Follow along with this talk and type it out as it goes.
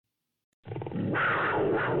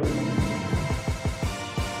You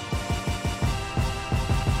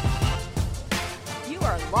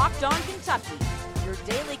are Locked On Kentucky, your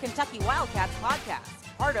daily Kentucky Wildcats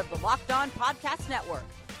podcast, part of the Locked On Podcast Network,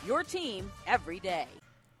 your team every day.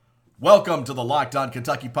 Welcome to the Locked On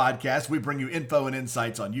Kentucky podcast. We bring you info and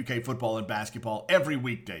insights on UK football and basketball every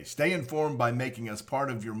weekday. Stay informed by making us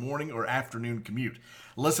part of your morning or afternoon commute.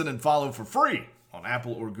 Listen and follow for free on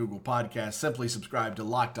Apple or Google Podcasts. Simply subscribe to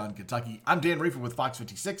Locked On Kentucky. I'm Dan Reefer with Fox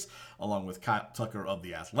 56, along with Kyle Tucker of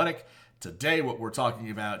The Athletic. Today, what we're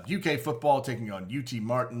talking about, UK football taking on UT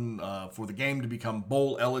Martin for the game to become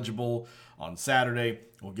bowl eligible on Saturday.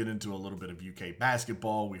 We'll get into a little bit of UK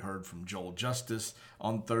basketball. We heard from Joel Justice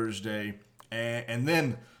on Thursday. And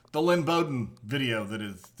then the Lynn Bowden video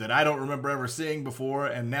that I don't remember ever seeing before,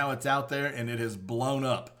 and now it's out there, and it has blown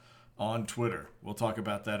up on Twitter. We'll talk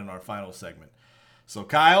about that in our final segment. So,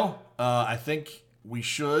 Kyle, I think you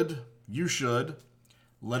should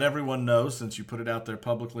let everyone know, since you put it out there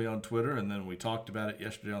publicly on Twitter, and then we talked about it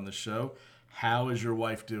yesterday on the show. How is your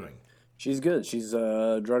wife doing? She's good. She's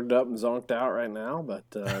drugged up and zonked out right now, but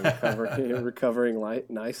recovering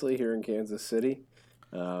nicely here in Kansas City.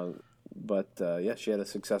 She had a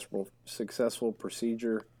successful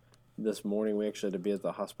procedure this morning. We actually had to be at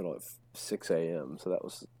the hospital at 6 a.m., so that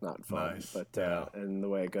was not fun. Nice. But and the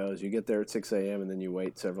way it goes, you get there at 6 a.m. and then you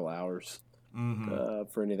wait several hours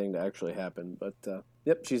for anything to actually happen. But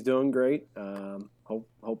yep, she's doing great.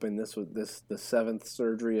 Hoping the seventh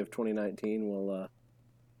surgery of 2019 will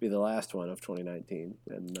be the last one of 2019,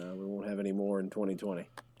 and we won't have any more in 2020.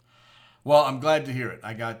 Well, I'm glad to hear it.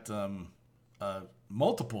 I got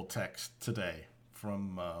multiple texts today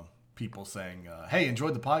from people saying, hey,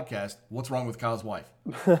 enjoyed the podcast. What's wrong with Kyle's wife?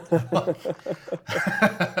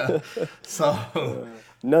 So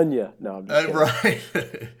none yet. No, I'm just kidding. Right.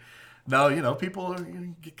 No, people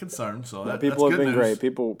get concerned. So people that's have been news. great.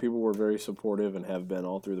 People were very supportive and have been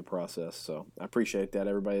all through the process. So I appreciate that.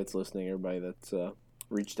 Everybody that's listening, everybody that's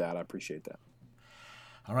reached out, I appreciate that.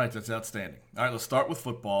 All right, that's outstanding. All right, let's start with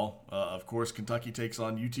football. Of course, Kentucky takes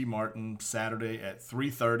on UT Martin Saturday at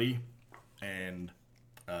 3:30, and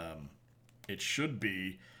it should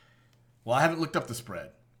be. Well, I haven't looked up the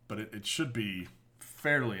spread, but it should be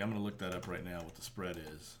fairly. I'm going to look that up right now. What the spread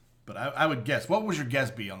is. But I would guess. What would your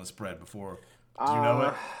guess be on the spread before? Do you know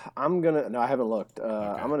it? No, I haven't looked.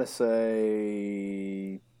 Okay. I'm gonna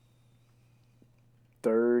say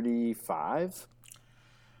 35.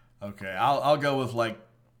 Okay, I'll go with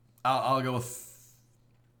I'll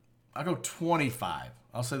go 25.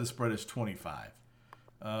 I'll say the spread is 25.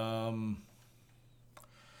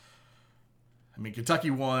 Kentucky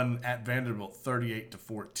won at Vanderbilt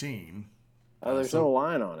 38-14. There's no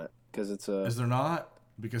line on it because it's a. Is there not?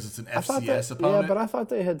 Because it's an FCS opponent? Yeah, but I thought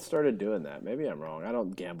they had started doing that. Maybe I'm wrong. I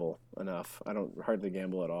don't gamble enough. I don't hardly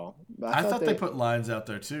gamble at all. But I thought they put lines out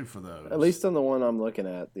there, too, for those. At least on the one I'm looking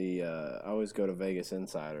at, I always go to Vegas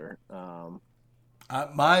Insider.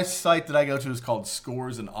 My site that I go to is called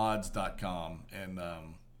scoresandodds.com. And,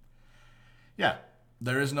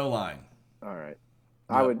 there is no line. All right.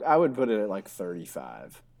 Yep. I would put it at like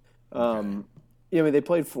 35. Okay. They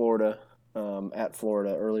played Florida. At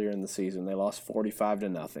Florida earlier in the season. They lost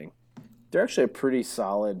 45-0. They're actually a pretty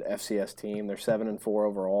solid FCS team. They're 7-4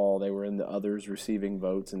 overall. They were in the others receiving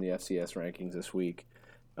votes in the FCS rankings this week.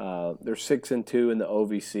 They're 6-2 in the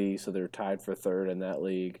OVC, so they're tied for third in that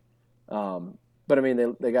league. They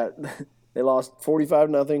lost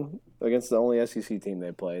 45-0 against the only SEC team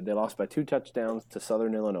they played. They lost by 2 touchdowns to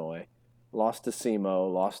Southern Illinois, lost to SEMO,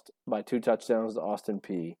 lost by 2 touchdowns to Austin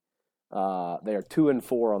Peay. They are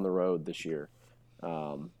 2-4 on the road this year.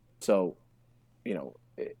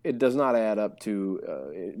 It does not add up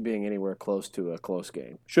to it being anywhere close to a close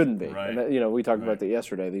game. Shouldn't be. Right. And we talked about that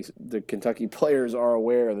yesterday. The Kentucky players are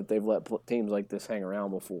aware that they've let teams like this hang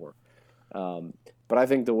around before. But I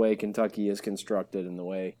think the way Kentucky is constructed and the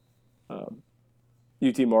way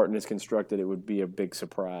UT Martin is constructed, it would be a big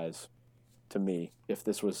surprise to me if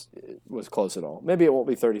this was close at all. Maybe it won't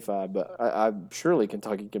be 35, but I surely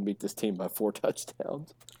Kentucky can beat this team by 4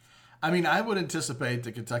 touchdowns. I would anticipate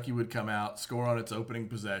that Kentucky would come out, score on its opening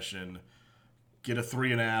possession, get a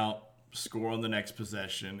 3-and-out, score on the next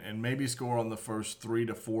possession, and maybe score on the first 3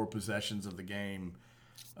 to 4 possessions of the game.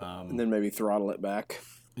 And then maybe throttle it back.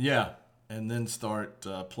 Yeah, and then start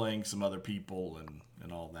playing some other people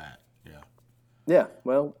and all that. Yeah. Yeah,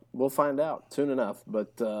 well, we'll find out soon enough,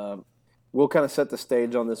 but we'll kind of set the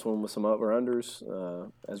stage on this one with some over-unders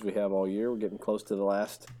as we have all year. We're getting close to the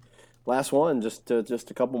last one, just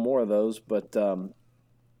a couple more of those. But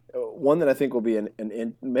one that I think will be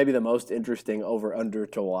maybe the most interesting over-under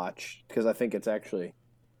to watch, because I think it's actually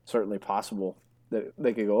certainly possible that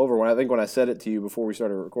they could go over. When I said it to you before we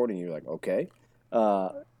started recording, you're like, okay.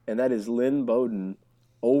 And that is Lynn Bowden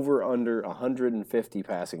over under 150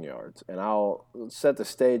 passing yards. And I'll set the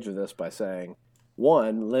stage of this by saying,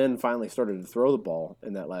 one, Lynn finally started to throw the ball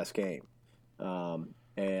in that last game,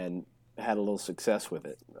 and had a little success with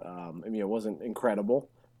it. It wasn't incredible,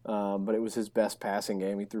 but it was his best passing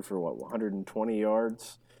game. He threw for 120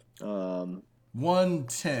 yards.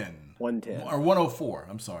 110. 110. Or 104.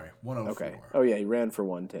 I'm sorry. 104. Okay. Oh, yeah, he ran for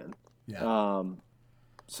 110. Yeah.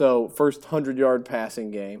 So first 100-yard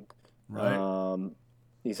passing game. Right.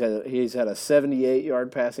 He's had a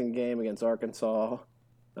 78-yard passing game against Arkansas,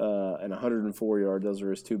 and 104 yards. Those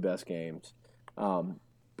are his two best games.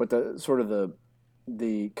 But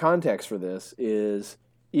the context for this is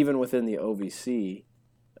even within the OVC,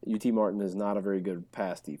 UT Martin is not a very good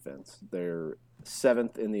pass defense. They're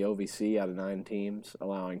 7th in the OVC out of 9 teams,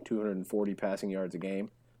 allowing 240 passing yards a game.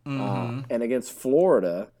 Mm-hmm. And against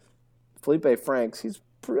Florida, Felipe Franks, he's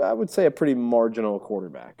I would say a pretty marginal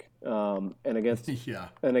quarterback. And against he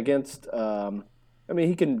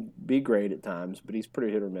can be great at times, but he's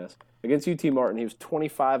pretty hit or miss. Against UT Martin, he was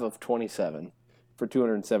 25 of 27 for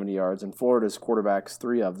 270 yards, and Florida's quarterbacks,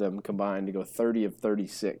 3 of them combined to go 30 of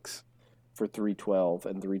 36 for 312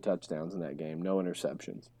 and 3 touchdowns in that game, no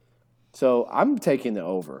interceptions. So I'm taking the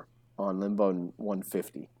over on Lynn Bowden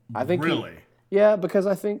 150. I think really. Yeah, because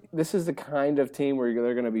I think this is the kind of team where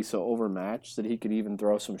they're going to be so overmatched that he could even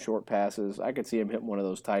throw some short passes. I could see him hit one of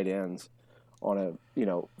those tight ends on a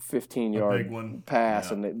 15-yard pass,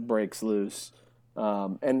 and it breaks loose. I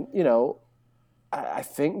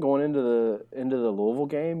think going into the Louisville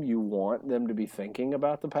game, you want them to be thinking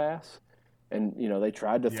about the pass. And they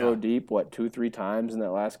tried to throw deep 2-3 times in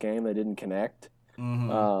that last game. They didn't connect.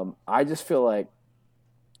 Mm-hmm. I just feel like,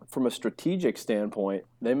 from a strategic standpoint,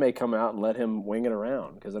 they may come out and let him wing it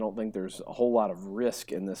around because I don't think there's a whole lot of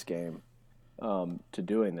risk in this game to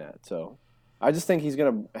doing that. So I just think he's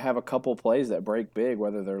going to have a couple plays that break big,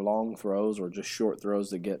 whether they're long throws or just short throws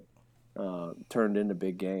that get turned into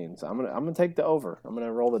big gains. I'm gonna take the over. I'm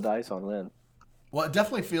gonna roll the dice on Lynn. Well, it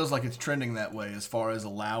definitely feels like it's trending that way as far as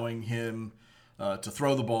allowing him to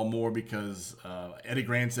throw the ball more because Eddie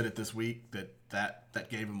Gran said it this week that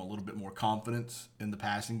gave him a little bit more confidence in the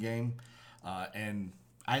passing game. And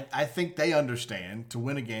I think they understand to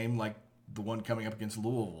win a game like the one coming up against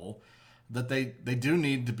Louisville that they do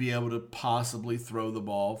need to be able to possibly throw the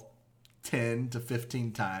ball 10 to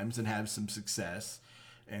 15 times and have some success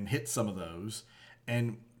and hit some of those.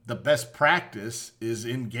 And the best practice is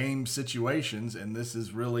in game situations, and this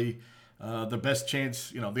is really the best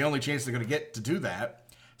chance, the only chance they're going to get to do that.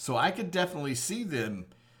 So I could definitely see them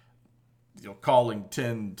calling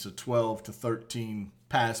 10 to 12 to 13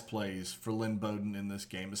 pass plays for Lynn Bowden in this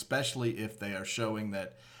game, especially if they are showing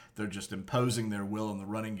that they're just imposing their will in the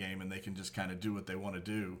running game and they can just kind of do what they want to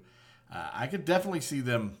do. I could definitely see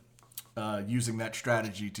them using that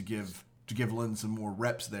strategy to give Lynn some more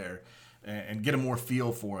reps there and get a more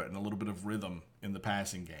feel for it and a little bit of rhythm in the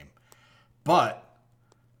passing game. But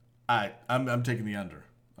I'm taking the under.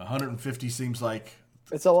 150 seems like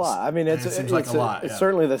it's a lot. I mean, it seems like a lot. It's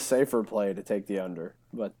certainly the safer play to take the under,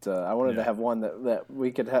 but I wanted to have one that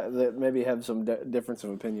we could that maybe have some difference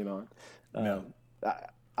of opinion on.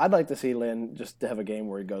 I'd like to see Lynn just have a game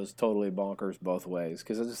where he goes totally bonkers both ways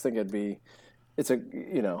because I just think it's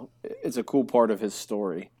a cool part of his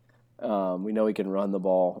story. We know he can run the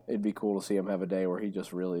ball. It'd be cool to see him have a day where he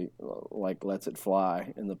just really lets it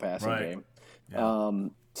fly in the passing game. Yeah.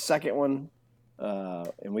 Second one.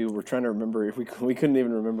 And we were trying to remember if we couldn't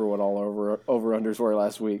even remember what all over-unders were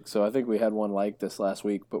last week. So I think we had one like this last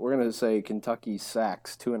week. But we're going to say Kentucky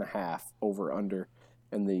sacks 2.5 over-under.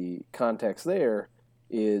 And the context there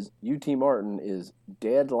is UT Martin is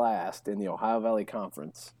dead last in the Ohio Valley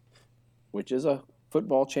Conference, which is a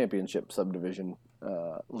football championship subdivision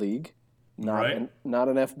league, not an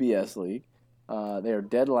FBS league. They are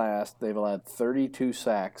dead last. They've allowed 32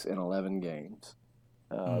 sacks in 11 games.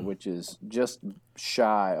 Which is just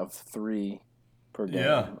shy of 3 per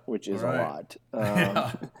game, which is a lot.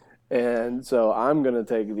 And so I'm going to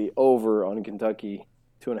take the over on Kentucky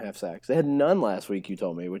 2.5 sacks. They had none last week, you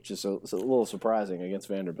told me, which is a little surprising against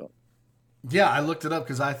Vanderbilt. Yeah, I looked it up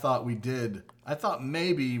because I thought we did. I thought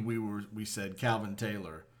maybe we said Calvin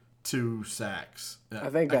Taylor 2 sacks. I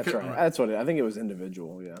think that's right. That's what I think it was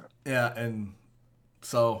individual. Yeah. Yeah, and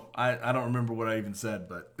so I don't remember what I even said,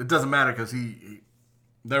 but it doesn't matter because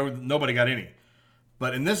nobody got any.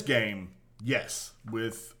 But in this game, yes,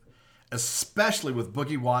 especially with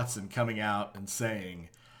Boogie Watson coming out and saying,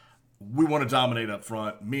 we want to dominate up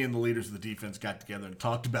front. Me and the leaders of the defense got together and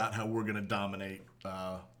talked about how we're going to dominate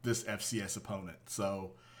this FCS opponent.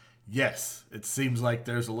 So, yes, it seems like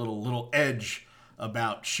there's a little edge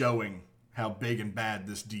about showing how big and bad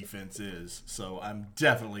this defense is. So I'm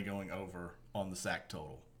definitely going over on the sack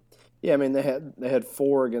total. Yeah, I mean they had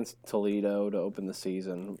 4 against Toledo to open the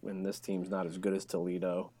season, and this team's not as good as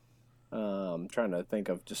Toledo. Trying to think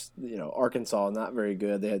of just, Arkansas, not very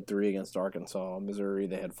good. They had 3 against Arkansas. Missouri,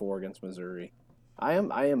 they had 4 against Missouri. I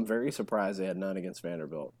am very surprised they had none against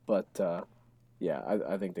Vanderbilt, but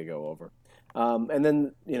I think they go over. And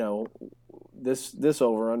then this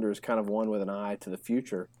over under is kind of one with an eye to the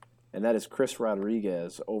future, and that is Chris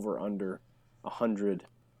Rodriguez over under 100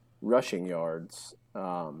 rushing yards.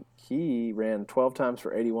 He ran 12 times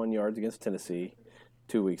for 81 yards against Tennessee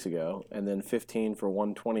 2 weeks ago, and then 15 for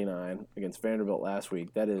 129 against Vanderbilt last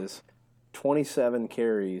week. That is 27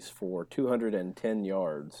 carries for 210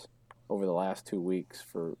 yards over the last 2 weeks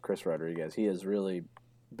for Chris Rodriguez. He has really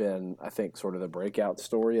been, I think, sort of the breakout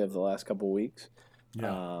story of the last couple of weeks.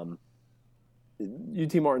 Yeah.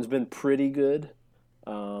 UT Martin's been pretty good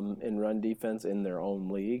in run defense in their own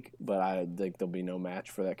league, but I think there'll be no match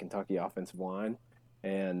for that Kentucky offensive line.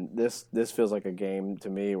 And this feels like a game to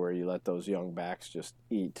me where you let those young backs just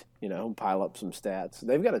eat, pile up some stats.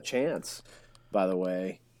 They've got a chance, by the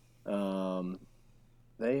way.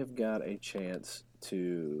 They have got a chance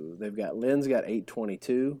to – Lynn's got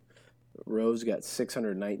 822. Rose got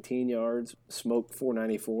 619 yards, Smoke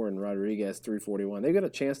 494, and Rodriguez 341. They've got a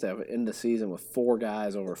chance to have end the season with 4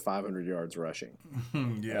 guys over 500 yards rushing.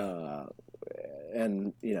 Yeah.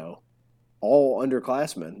 And, all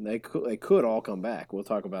underclassmen. They could all come back. We'll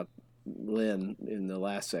talk about Lynn in the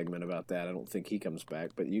last segment about that. I don't think he comes back,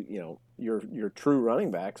 but your true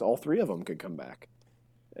running backs, all 3 of them could come back.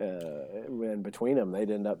 And between them, they're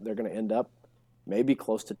going to end up maybe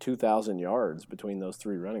close to 2,000 yards between those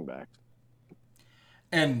 3 running backs.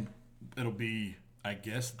 And it'll be, I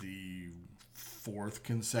guess, the 4th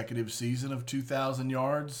consecutive season of 2,000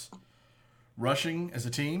 yards rushing as a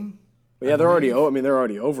team. Yeah, they're already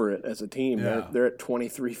over it as a team. Yeah. They're at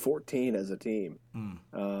 23-14 as a team.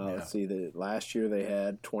 Let's see, last year they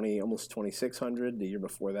had almost 2,600. The year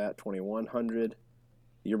before that, 2,100.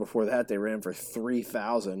 The year before that, they ran for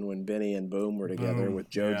 3,000 when Benny and Boom were together with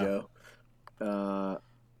JoJo. Yeah.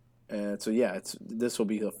 And so, this will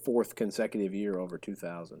be the 4th consecutive year over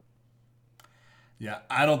 2,000. Yeah,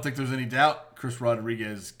 I don't think there's any doubt Chris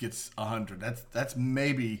Rodriguez gets 100. That's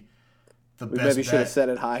maybe the best. We maybe should have set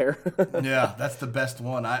it higher. Yeah, that's the best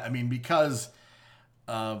one. I mean, because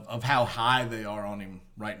of how high they are on him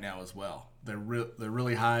right now as well. They're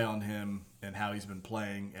really high on him and how he's been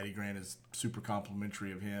playing. Eddie Grant is super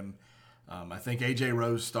complimentary of him. I think A.J.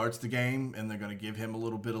 Rose starts the game, and they're going to give him a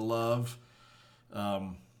little bit of love.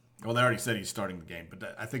 Well, they already said he's starting the game,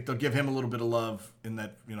 but I think they'll give him a little bit of love in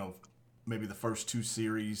that, maybe the first 2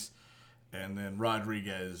 series. And then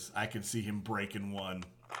Rodriguez, I can see him breaking one,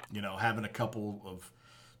 having a couple of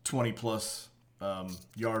 20-plus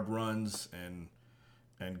yard runs and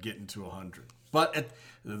getting to 100. But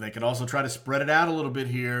they could also try to spread it out a little bit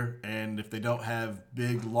here, and if they don't have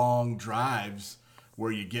big, long drives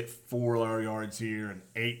where you get 4 yards here and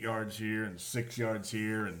 8 yards here and 6 yards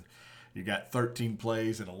here, and you got 13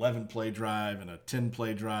 plays, an 11-play drive, and a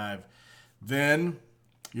 10-play drive, then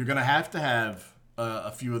you're going to have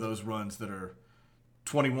a few of those runs that are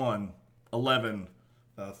 21, 11,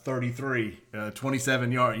 33,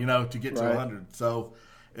 27 yards, to get to 100. So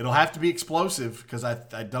it'll have to be explosive because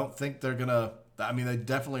I don't think they're going to – they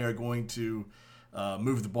definitely are going to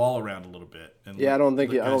move the ball around a little bit. And I don't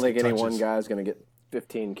think any one guy is going to get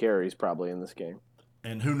 15 carries probably in this game.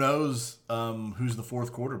 And who knows who's the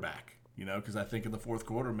 4th quarterback. Because I think in the 4th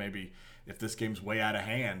quarter, maybe if this game's way out of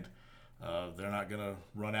hand, they're not going to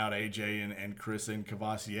run out AJ and Chris and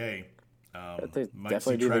Cavassier. Might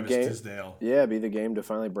definitely see Travis the game. Tisdale. Yeah, be the game to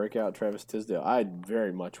finally break out Travis Tisdale. I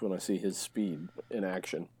very much want to see his speed in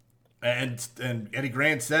action. And Eddie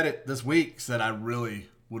Grant said it this week, said I really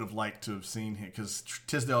would have liked to have seen him because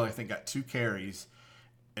Tisdale, I think, got 2 carries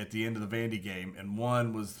at the end of the Vandy game, and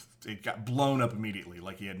one it got blown up immediately,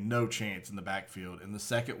 like he had no chance in the backfield. And the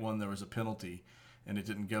second one, there was a penalty, and it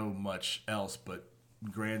didn't go much else. But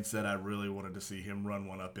Grand said I really wanted to see him run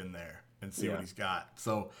one up in there and see what he's got.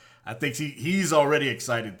 So I think he's already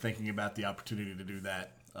excited thinking about the opportunity to do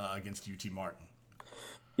that against UT Martin.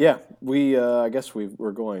 Yeah, I guess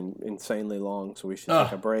we're going insanely long, so we should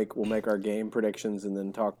take a break. We'll make our game predictions and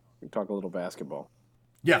then talk a little basketball.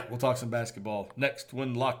 Yeah, we'll talk some basketball next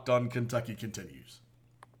when Locked On Kentucky continues.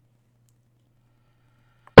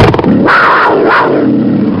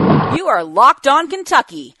 You are Locked On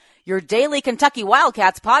Kentucky, your daily Kentucky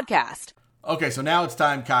Wildcats podcast. Okay, so now it's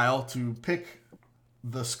time, Kyle, to pick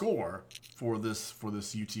the score for this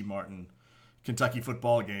UT Martin Kentucky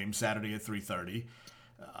football game Saturday at 3:30.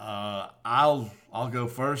 I'll go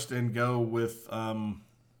first and go with the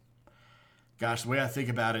way I think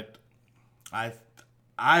about it, I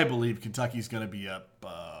believe Kentucky's going to be up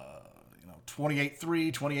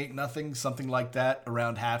 28-3, 28-0, something like that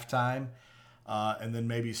around halftime, and then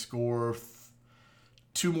maybe score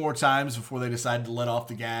two more times before they decide to let off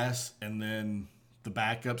the gas, and then the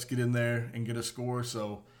backups get in there and get a score.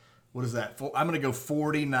 So what is that? I'm going to go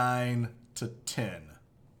 49-10.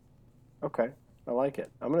 Okay, I like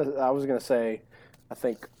it. I was gonna say, I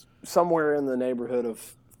think somewhere in the neighborhood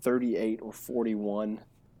of 38 or 41-10.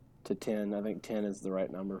 I think 10 is the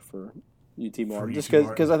right number for UT Martin. Just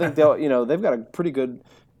because I think they've got a pretty good.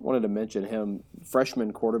 Wanted to mention him,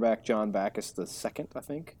 freshman quarterback John Backus II, I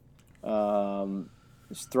think.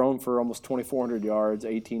 He's thrown for almost 2,400 yards,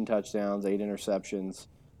 18 touchdowns, 8 interceptions,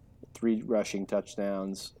 3 rushing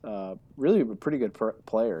touchdowns. Really a pretty good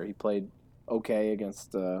player. He played okay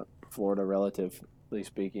against Florida, relatively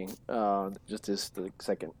speaking. Just the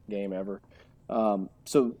second game ever.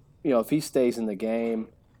 So if he stays in the game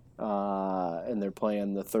and they're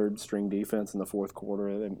playing the third string defense in the fourth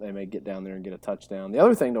quarter, they may get down there and get a touchdown. The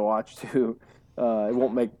other thing to watch too, it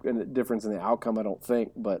won't make a difference in the outcome, I don't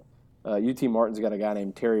think, but UT Martin's got a guy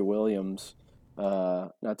named Terry Williams,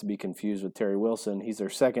 not to be confused with Terry Wilson. He's their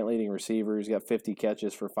second leading receiver. He's got 50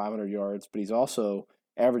 catches for 500 yards, but he's also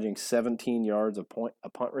averaging 17 yards a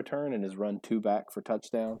punt return and has run 2 back for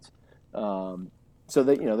touchdowns. So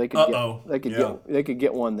they could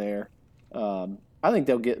get one there. I think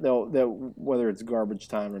they'll whether it's garbage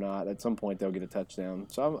time or not, at some point they'll get a touchdown.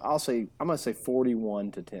 So I'm going to say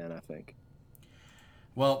 41-10. I think.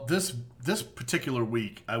 Well, this particular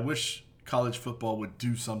week, I wish college football would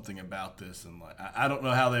do something about this, and I don't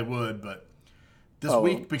know how they would, but this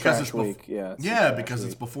week, because it's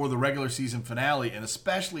it's before the regular season finale, and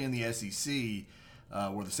especially in the SEC,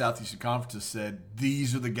 where the Southeastern Conference has said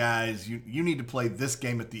these are the guys you need to play this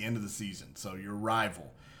game at the end of the season. So your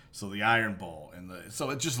rival, so the Iron Bowl, so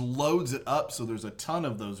it just loads it up. So there's a ton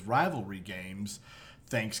of those rivalry games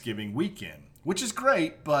Thanksgiving weekend, which is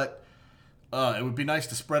great, but it would be nice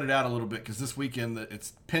to spread it out a little bit, because this weekend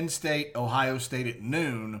it's Penn State, Ohio State at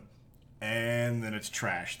noon, and then it's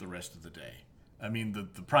trash the rest of the day. I mean, the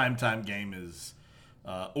primetime game is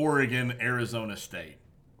Oregon, Arizona State.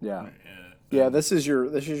 Yeah. Yeah, this is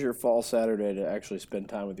your fall Saturday to actually spend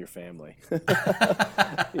time with your family. Watch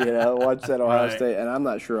that Ohio State, and I'm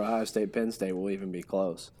not sure Ohio State, Penn State will even be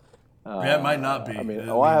close. It might not be. I mean,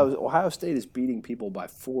 Ohio State is beating people by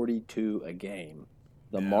 42 a game.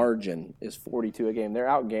 The margin is 42 a game. They're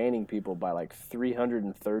outgaining people by like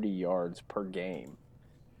 330 yards per game.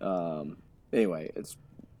 Anyway,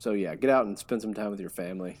 get out and spend some time with your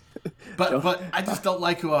family. But I just don't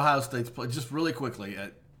like who Ohio State's played. Just really quickly,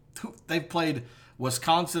 they've played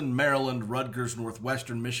Wisconsin, Maryland, Rutgers,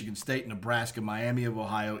 Northwestern, Michigan State, Nebraska, Miami of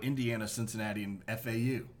Ohio, Indiana, Cincinnati, and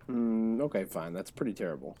FAU. Okay, fine. That's pretty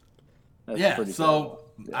terrible. Terrible.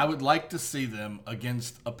 I would like to see them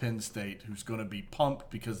against a Penn State who's going to be pumped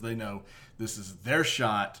because they know this is their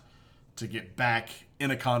shot to get back in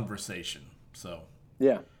a conversation. So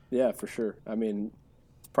yeah, for sure. I mean,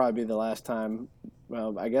 it's probably the last time.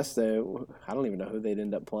 Well, I guess I don't even know who they'd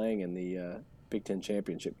end up playing in the Big Ten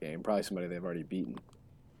championship game. Probably somebody they've already beaten.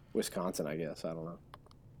 Wisconsin, I guess. I don't know.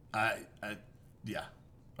 I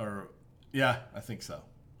think so.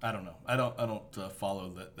 I don't know. I don't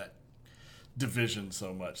follow that division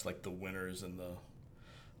so much, like the winners and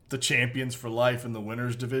the champions for life and the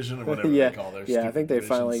winners division, or whatever they call their. Yeah, I think they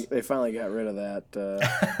divisions. finally got rid of that.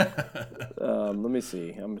 Let me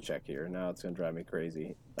see. I'm gonna check here. Now it's gonna drive me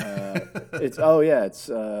crazy. It's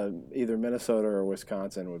either Minnesota or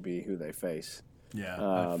Wisconsin would be who they face. Yeah,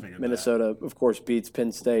 I figured Minnesota, of course, beats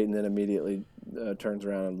Penn State and then immediately turns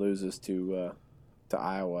around and loses to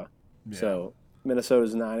Iowa. Yeah. So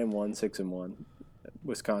Minnesota's 9-1, 6-1.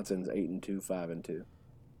 Wisconsin's 8-2, 5-2.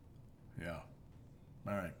 Yeah.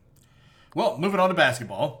 All right. Well, moving on to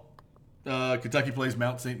basketball. Kentucky plays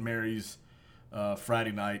Mount St. Mary's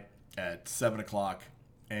Friday night at 7:00,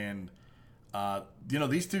 and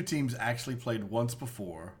these two teams actually played once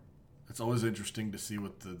before. It's always interesting to see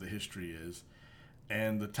what the history is.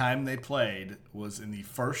 And the time they played was in the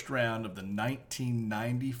first round of the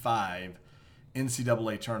 1995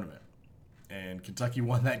 NCAA tournament. And Kentucky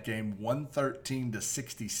won that game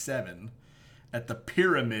 113-67 at the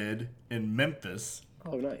Pyramid in Memphis.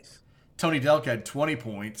 Oh, nice. Tony Delk had 20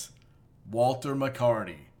 points. Walter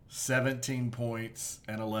McCarty, 17 points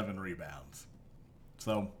and 11 rebounds.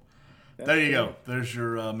 So There you go. There's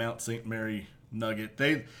your Mount St. Mary nugget.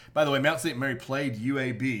 By the way, Mount St. Mary played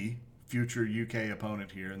UAB, future UK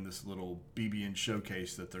opponent here in this little BBN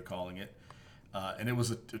showcase that they're calling it. And it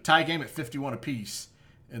was a tie game at 51 apiece,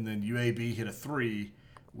 and then UAB hit a 3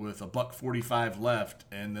 with a $1:45 left,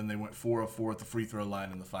 and then they went 4 of 4 at the free throw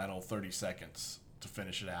line in the final 30 seconds to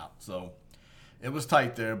finish it out. So it was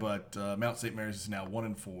tight there, but Mount St. Mary's is now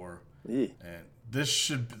 1-4, and this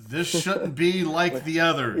shouldn't be like the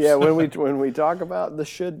others. Yeah, when we talk about the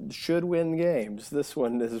should win games, this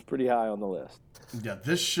one is pretty high on the list. Yeah,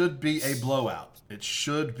 this should be a blowout. It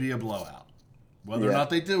should be a blowout. Whether or not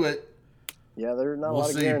they do it. Yeah, there are not a lot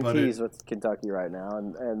of guarantees with Kentucky right now,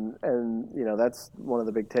 and you know that's one of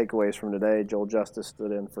the big takeaways from today. Joel Justice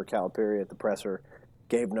stood in for Calipari at the presser,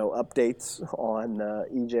 gave no updates on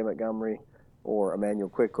E.J. Montgomery or Emmanuel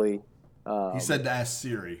Quickly. He said to ask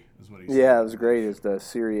Siri, is what he said. Yeah, it was great. As the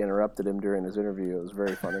Siri interrupted him during his interview, it was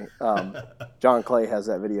very funny. John Clay has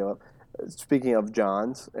that video up. Speaking of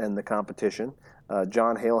Johns and the competition,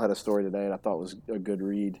 John Hale had a story today, and I thought was a good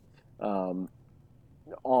read.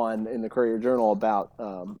 In the Courier Journal about,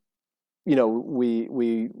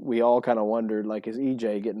 we all kind of wondered, like, is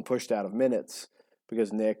EJ getting pushed out of minutes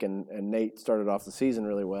because Nick and Nate started off the season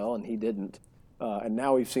really well and he didn't, and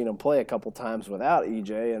now we've seen him play a couple times without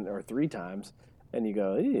EJ or 3 times, and you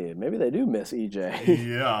go, maybe they do miss EJ.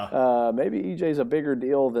 Yeah. Maybe EJ's a bigger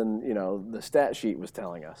deal than the stat sheet was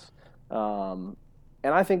telling us, and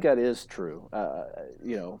I think that is true.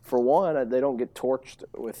 For one, they don't get torched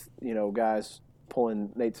with guys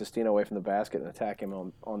pulling Nate Sestino away from the basket and attack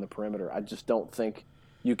him on the perimeter. I just don't think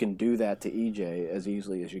you can do that to EJ as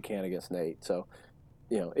easily as you can against Nate. So,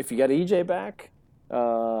 if you got EJ back,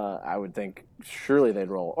 I would think surely they'd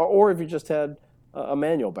roll. Or if you just had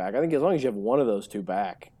Emmanuel back. I think as long as you have one of those two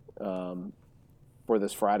back for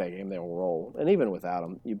this Friday game, they will roll. And even without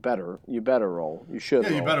him, you better roll. You should. Yeah,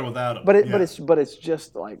 roll. you better without him. But it's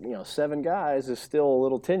just like 7 guys is still a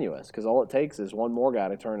little tenuous because all it takes is one more guy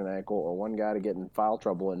to turn an ankle or one guy to get in foul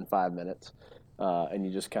trouble in 5 minutes, and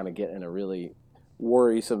you just kind of get in a really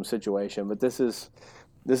worrisome situation. But this is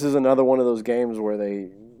another one of those games where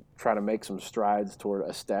they try to make some strides toward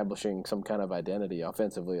establishing some kind of identity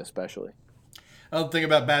offensively, especially. The thing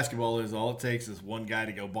about basketball is all it takes is one guy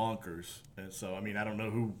to go bonkers. And so, I don't know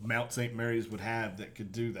who Mount St. Mary's would have that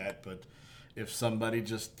could do that, but if somebody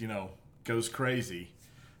just, goes crazy,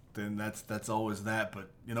 then that's always that. But,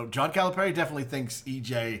 John Calipari definitely thinks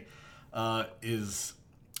EJ is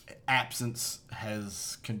absence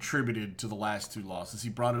has contributed to the last 2 losses. He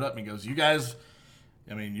brought it up and he goes, you guys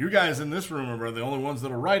in this room are the only ones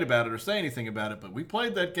that'll write about it or say anything about it, but we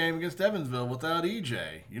played that game against Evansville without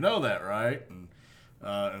EJ. You know that, right? And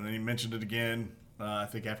then he mentioned it again, I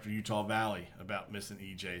think after Utah Valley, about missing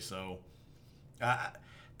EJ. So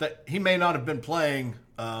that he may not have been playing,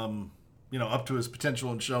 up to his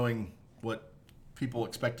potential and showing what people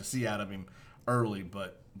expect to see out of him early,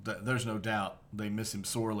 but there's no doubt they miss him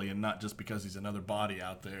sorely, and not just because he's another body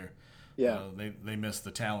out there. Yeah, they miss the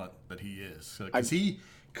talent that he is, because he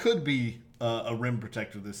could be a rim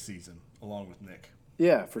protector this season along with Nick.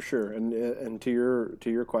 Yeah, for sure. And to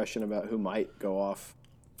your question about who might go off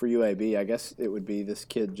for UAB, I guess it would be this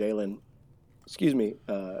kid Jalen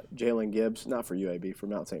Gibbs, not for UAB, for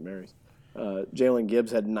Mount St. Mary's. Jalen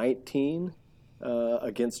Gibbs had 19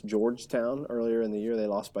 against Georgetown earlier in the year. They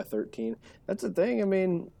lost by 13. That's the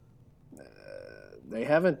thing. They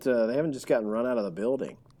haven't just gotten run out of the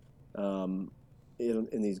building in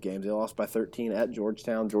these games. They lost by 13 at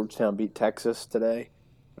Georgetown. Georgetown beat Texas tonight.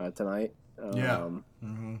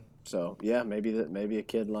 So yeah, maybe a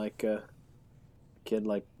kid like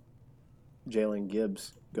Jalen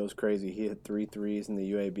Gibbs goes crazy. He hit 3 threes in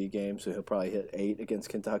the UAB game, so he'll probably hit 8 against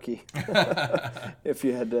Kentucky. if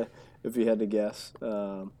you had to guess.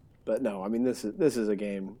 But no, this is a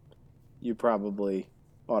game you probably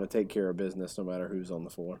ought to take care of business no matter who's on the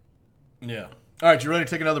floor. Yeah. All right, you ready to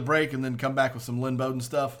take another break and then come back with some Lynn Bowden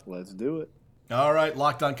stuff? Let's do it. All right,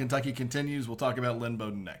 Locked On Kentucky continues. We'll talk about Lynn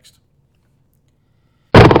Bowden next.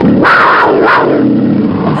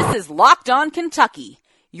 This is Locked On Kentucky,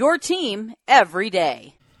 your team every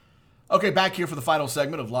day. Okay, back here for the final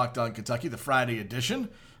segment of Locked On Kentucky, the Friday edition.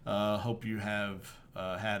 Hope you have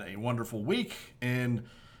had a wonderful week. And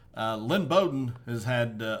Lynn Bowden has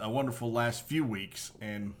had a wonderful last few weeks.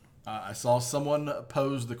 And I saw someone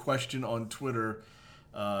pose the question on Twitter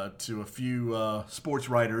to a few sports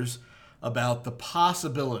writers about the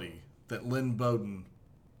possibility that Lynn Bowden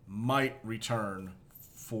might return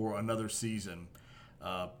for another season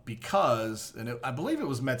because, and I believe it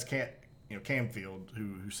was Mets Camfield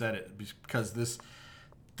who said it, because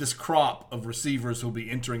this crop of receivers who will be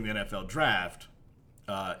entering the NFL draft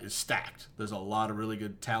is stacked. There's a lot of really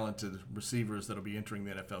good, talented receivers that will be entering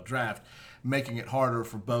the NFL draft, making it harder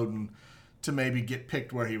for Bowden to maybe get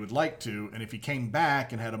picked where he would like to. And if he came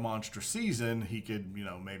back and had a monster season, he could,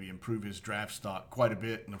 maybe improve his draft stock quite a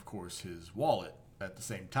bit, and of course his wallet at the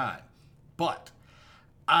same time. But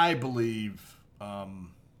I believe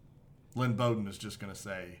Lynn Bowden is just going to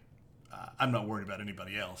say, I'm not worried about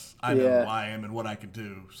anybody else. I know who I am and what I can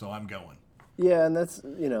do, so I'm going. Yeah, and that's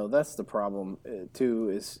the problem too.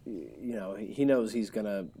 Is he knows he's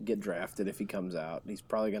gonna get drafted if he comes out. He's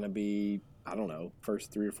probably gonna be, I don't know,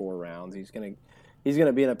 first 3 or 4 rounds. He's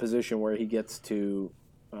gonna be in a position where he gets to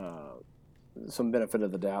some benefit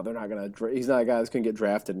of the doubt. He's not a guy that's gonna get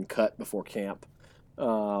drafted and cut before camp.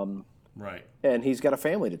 Right. And he's got a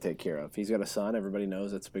family to take care of. He's got a son. Everybody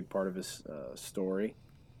knows that's a big part of his story.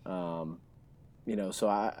 So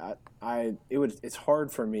it's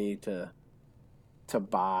hard for me to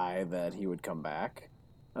buy that he would come back.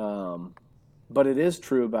 But it is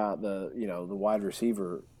true about the wide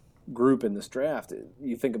receiver group in this draft.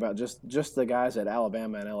 You think about just the guys at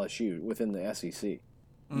Alabama and LSU within the SEC.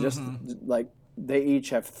 Just like they each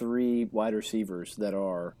have 3 wide receivers that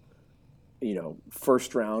are,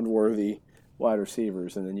 first round worthy wide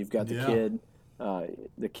receivers. And then you've got the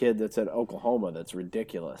kid that's at Oklahoma that's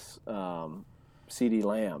ridiculous. CeeDee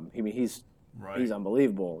Lamb. I mean, he's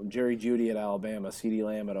unbelievable. Jerry Jeudy at Alabama, CeeDee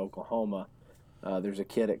Lamb at Oklahoma. There's a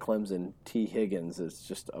kid at Clemson, T. Higgins, that's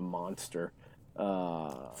just a monster.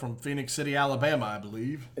 From Phoenix City, Alabama, I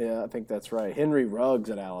believe. Yeah, I think that's right. Henry Ruggs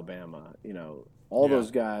at Alabama. Those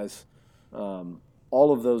guys.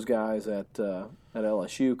 All of those guys at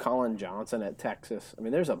LSU. Colin Johnson at Texas. I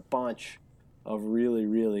mean, there's a bunch of really,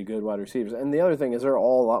 really good wide receivers. And the other thing is they're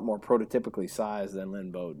all a lot more prototypically sized than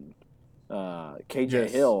Lynn Bowden. KJ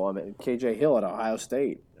Hill at Ohio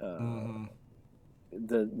State. The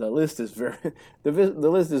list is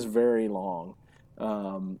very long,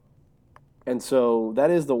 and so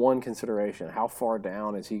that is the one consideration. How far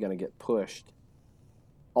down is he going to get pushed?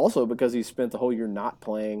 Also, because he spent the whole year not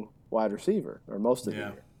playing wide receiver, or most of the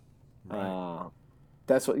year. Right.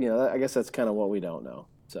 That's what I guess that's kind of what we don't know.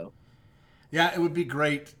 So, yeah, it would be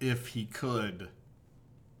great if he could,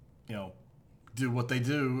 do what they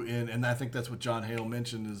do, and I think that's what John Hale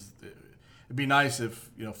mentioned. Is it'd be nice if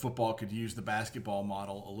football could use the basketball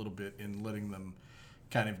model a little bit in letting them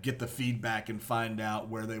kind of get the feedback and find out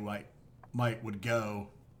where they would go,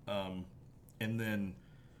 and then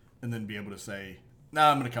be able to say,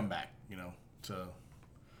 I'm going to come back,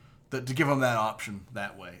 to give them that option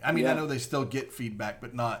that way. I mean, I know they still get feedback,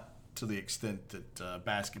 but not to the extent that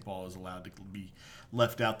basketball is allowed to be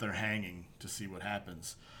left out there hanging to see what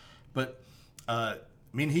happens. But I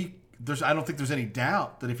don't think there's any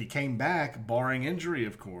doubt that if he came back, barring injury,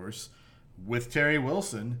 of course, with Terry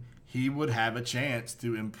Wilson, he would have a chance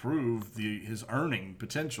to improve his earning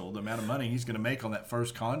potential, the amount of money he's going to make on that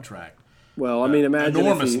first contract. Well, I mean,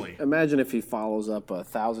 enormously. Imagine if he follows up a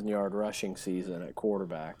 1,000-yard rushing season at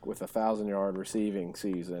quarterback with a 1,000-yard receiving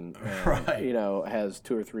season, and, has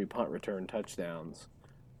 2 or 3 punt return touchdowns.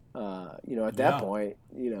 At that point,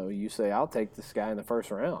 you say, I'll take this guy in the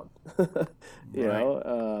first round.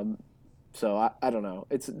 So I don't know.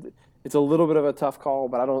 It's a little bit of a tough call,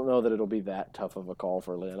 but I don't know that it'll be that tough of a call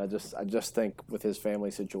for Lynn. I just think with his family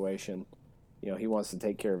situation, he wants to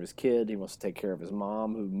take care of his kid. He wants to take care of his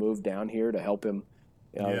mom, who moved down here to help him.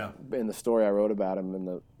 In the story I wrote about him in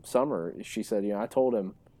the summer, she said, I told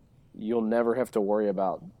him, you'll never have to worry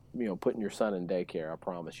about, putting your son in daycare. I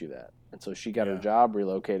promise you that. And so she got her job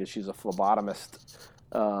relocated. She's a phlebotomist,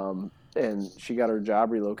 and she got her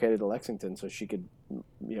job relocated to Lexington so she could,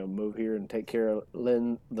 move here and take care of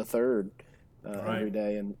Lynn the third every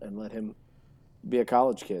day and let him be a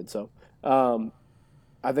college kid. So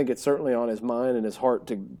I think it's certainly on his mind and his heart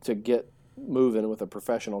to get moving with a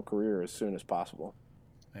professional career as soon as possible.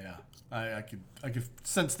 Yeah, I could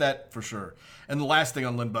sense that for sure. And the last thing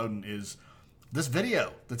on Lynn Bowden is this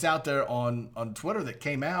video that's out there on Twitter that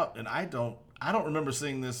came out, and I don't remember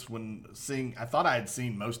seeing this I thought I had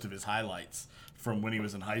seen most of his highlights from when he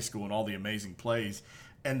was in high school and all the amazing plays,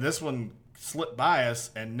 and this one slipped by us,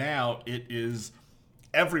 and now it is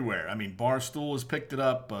everywhere. I mean, Barstool has picked it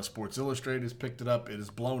up, Sports Illustrated has picked it up, it is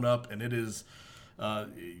blown up, and it is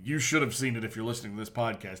you should have seen it if you're listening to this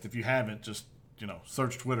podcast. If you haven't, just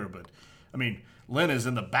search Twitter. But I mean, Lynn is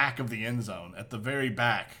in the back of the end zone, at the very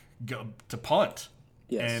back, to punt.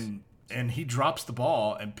 Yes. And he drops the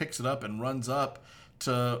ball and picks it up and runs up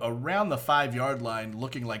to around the 5-yard line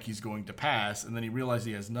looking like he's going to pass, and then he realizes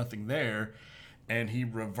he has nothing there, and he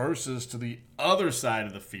reverses to the other side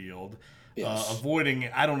of the field, Yes. avoiding,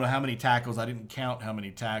 I don't know how many tackles. I didn't count how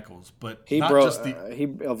many tackles, but He not broke. just the. He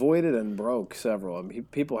avoided and broke several of them.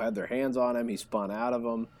 People had their hands on him. He spun out of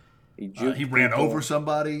them. He juked He ran people. over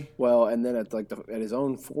somebody. Well, and then at his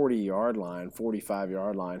own 40-yard line,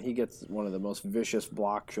 45-yard line, he gets one of the most vicious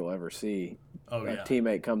blocks you'll ever see. Oh, A yeah.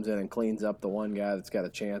 teammate comes in and cleans up the one guy that's got a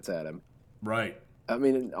chance at him. Right. I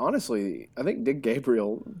mean, honestly, I think Dick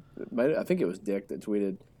Gabriel, I think it was Dick that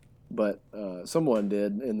tweeted, but someone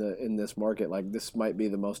did in this market, like, this might be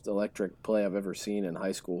the most electric play I've ever seen in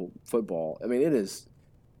high school football. I mean,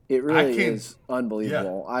 it really is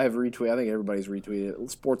unbelievable. Yeah. I have retweeted. I think everybody's retweeted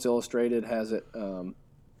it. Sports Illustrated has it,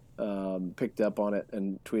 picked up on it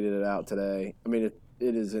and tweeted it out today. I mean,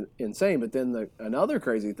 it is insane. But then another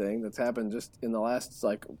crazy thing that's happened just in the last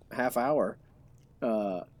like half hour,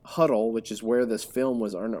 Huddle, which is where this film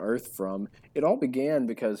was unearthed from. It all began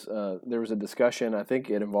because there was a discussion. I think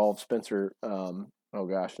it involved Spencer. Oh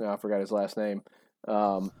gosh, now I forgot his last name.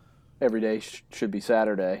 Every day should be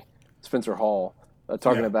Saturday. Spencer Hall.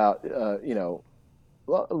 Talking about,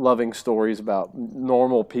 loving stories about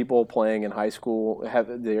normal people playing in high school,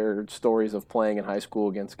 have their stories of playing in high school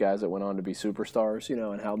against guys that went on to be superstars,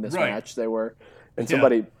 and how mismatched they were. And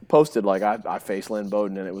somebody posted, like, I faced Lynn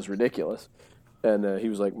Bowden, and it was ridiculous. And he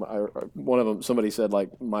was like, one of them, somebody said,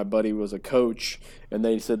 like, my buddy was a coach, and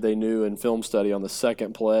they said they knew in film study on the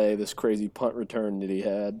second play, this crazy punt return that he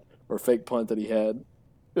had, or fake punt that he had,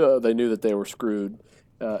 they knew that they were screwed.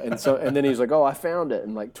 And then he was like, "Oh, I found it,"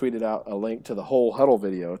 and like tweeted out a link to the whole Huddle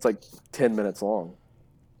video. It's like 10 minutes long.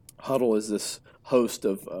 Huddle is this host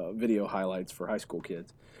of video highlights for high school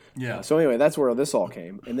kids. Yeah. So anyway, that's where this all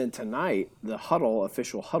came. And then tonight, the Huddle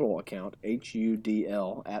official Huddle account,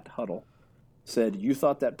 HUDL at Huddle, said, "You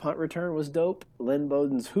thought that punt return was dope? Lynn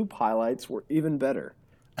Bowden's hoop highlights were even better."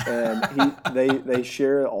 And they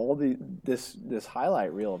share all this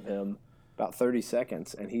highlight reel of him, about 30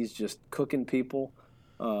 seconds, and he's just cooking people.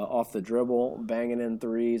 Off the dribble, banging in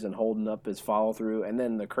threes and holding up his follow-through. And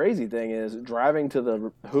then the crazy thing is driving to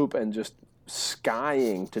the hoop and just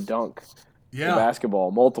skying to dunk the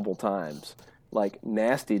basketball multiple times. Like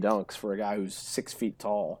nasty dunks for a guy who's 6 feet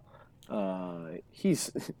tall.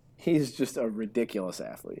 He's just a ridiculous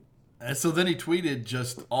athlete. And so then he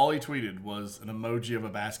tweeted, all he tweeted was an emoji of a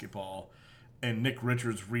basketball. And Nick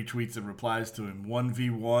Richards retweets and replies to him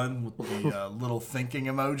 1v1 with the little thinking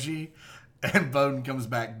emoji. And Bowden comes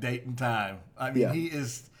back date and time. I mean,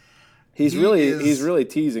 He's really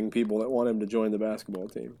teasing people that want him to join the basketball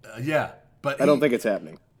team. But I don't think it's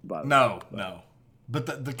happening. No.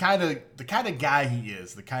 But the kind of guy he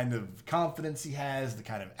is, the kind of confidence he has, the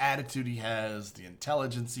kind of attitude he has, the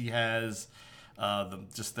intelligence he has,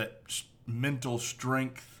 just that mental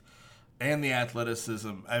strength and the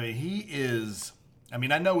athleticism. I mean, he is. I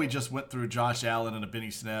mean, I know we just went through Josh Allen and a Benny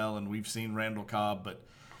Snell, and we've seen Randall Cobb, but.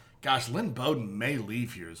 Gosh, Lynn Bowden may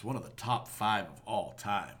leave here as one of the top 5 of all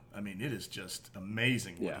time. I mean, it is just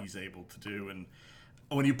amazing what he's able to do. And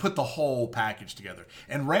when you put the whole package together.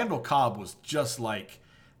 And Randall Cobb was just like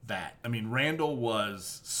that. I mean, Randall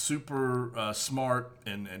was super smart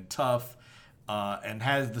and tough and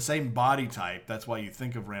has the same body type. That's why you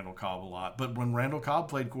think of Randall Cobb a lot. But when Randall Cobb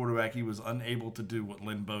played quarterback, he was unable to do what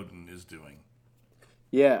Lynn Bowden is doing.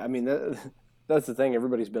 Yeah, I mean, that's the thing.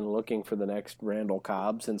 Everybody's been looking for the next Randall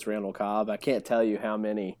Cobb since Randall Cobb. I can't tell you how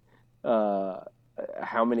many guys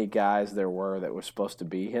there were that were supposed to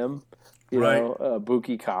be him. You know,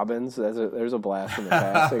 Buki Cobbins. There's a blast from the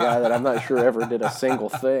past. A guy that I'm not sure ever did a single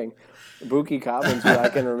thing. Buki Cobbins, who I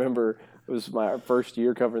can remember, was my first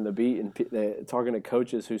year covering the beat, and talking to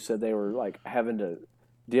coaches who said they were like having to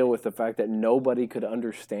deal with the fact that nobody could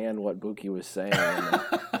understand what Buki was saying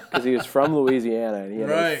because he was from Louisiana and he had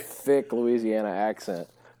a thick Louisiana accent.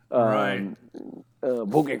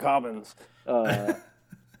 Buki Cobbins,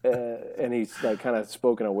 and he's like kind of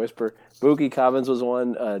spoke in a whisper. Buki Cobbins was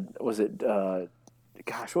one. Was it?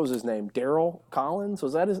 Gosh, what was his name? Daryl Collins?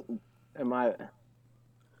 Was that his?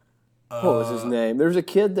 What was his name? There's a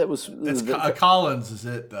kid that was. Collins is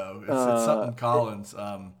it though? It's something Collins.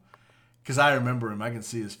 Because I remember him. I can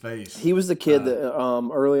see his face. He was the kid that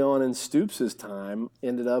early on in Stoops' time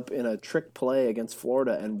ended up in a trick play against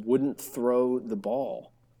Florida and wouldn't throw the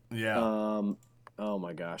ball. Yeah. Oh,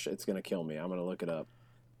 my gosh. It's going to kill me. I'm going to look it up.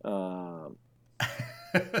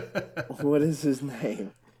 What is his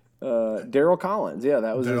name? Daryl Collins. Yeah,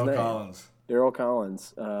 that was his name. Daryl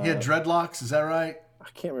Collins. He had dreadlocks. Is that right? I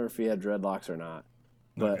can't remember if he had dreadlocks or not.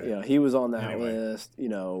 But, he was on that list.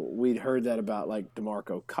 We'd heard that about, like,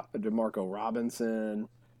 DeMarco Robinson.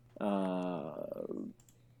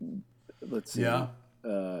 Let's see. Yeah.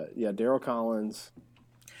 Daryl Collins.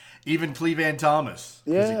 Even Cleveland Thomas,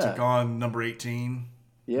 because Yeah. he took on number 18.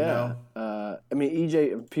 Yeah. I mean,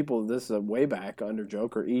 this is a way back under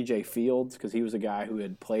Joker, E.J. Fields, because he was a guy who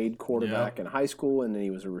had played quarterback in high school, and then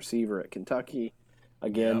he was a receiver at Kentucky.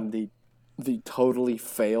 Again, the totally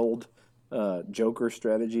failed Joker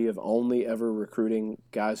strategy of only ever recruiting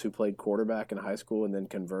guys who played quarterback in high school and then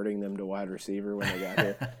converting them to wide receiver when they got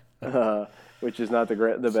here, which is not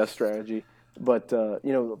the best strategy. But,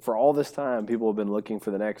 for all this time, people have been looking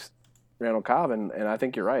for the next Randall Cobb, and I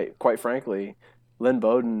think you're right. Quite frankly, Lynn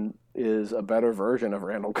Bowden is a better version of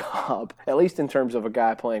Randall Cobb, at least in terms of a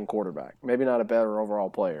guy playing quarterback. Maybe not a better overall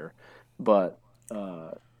player, but,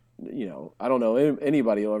 I don't know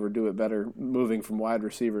anybody will ever do it better moving from wide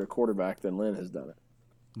receiver to quarterback than Lynn has done it.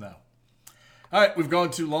 No. All right, we've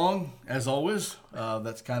gone too long, as always.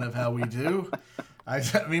 That's kind of how we do. I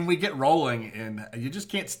mean, we get rolling, and you just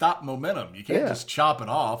can't stop momentum. You can't just chop it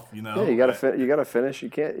off, Yeah, you got to finish. You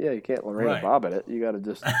can't Lorena Bob at it. You got to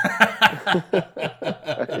just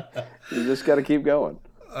you just got to keep going.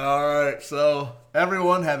 All right, so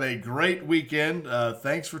everyone have a great weekend.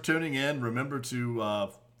 Thanks for tuning in. Remember to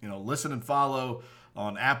listen and follow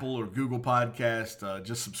on Apple or Google Podcast.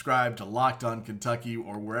 Just subscribe to Locked On Kentucky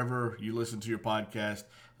or wherever you listen to your podcast.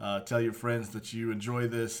 Tell your friends that you enjoy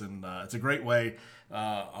this, and it's a great way.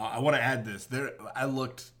 I want to add this. I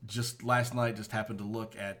looked just last night. Just happened to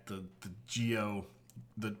look at the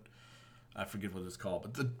I forget what it's called,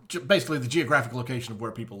 but basically the geographic location of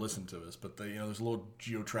where people listen to us. But there's a little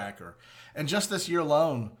geo tracker, and just this year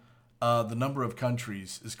alone, the number of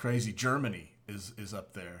countries is crazy. Germany is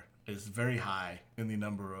up there. Is very high in the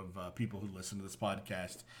number of people who listen to this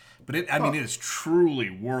podcast. But it is truly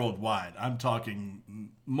worldwide. I'm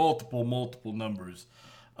talking multiple numbers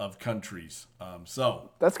of countries.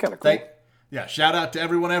 So that's kind of cool. Shout out to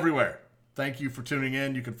everyone everywhere. Thank you for tuning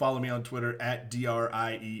in. You can follow me on Twitter at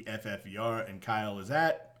DRIEFFER, and Kyle is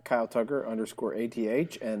at Kyle Tucker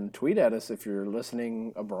 _ATH, and tweet at us if you're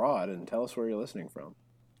listening abroad and tell us where you're listening from.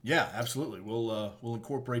 Yeah, absolutely. We'll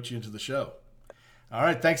incorporate you into the show. All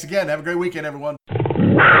right, thanks again. Have a great weekend, everyone.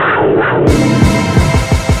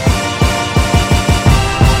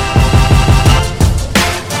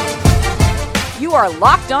 You are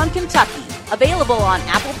Locked On Kentucky, available on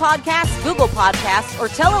Apple Podcasts, Google Podcasts, or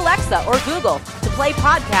tell Alexa or Google to play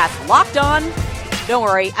podcast Locked On. Don't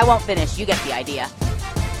worry, I won't finish. You get the idea.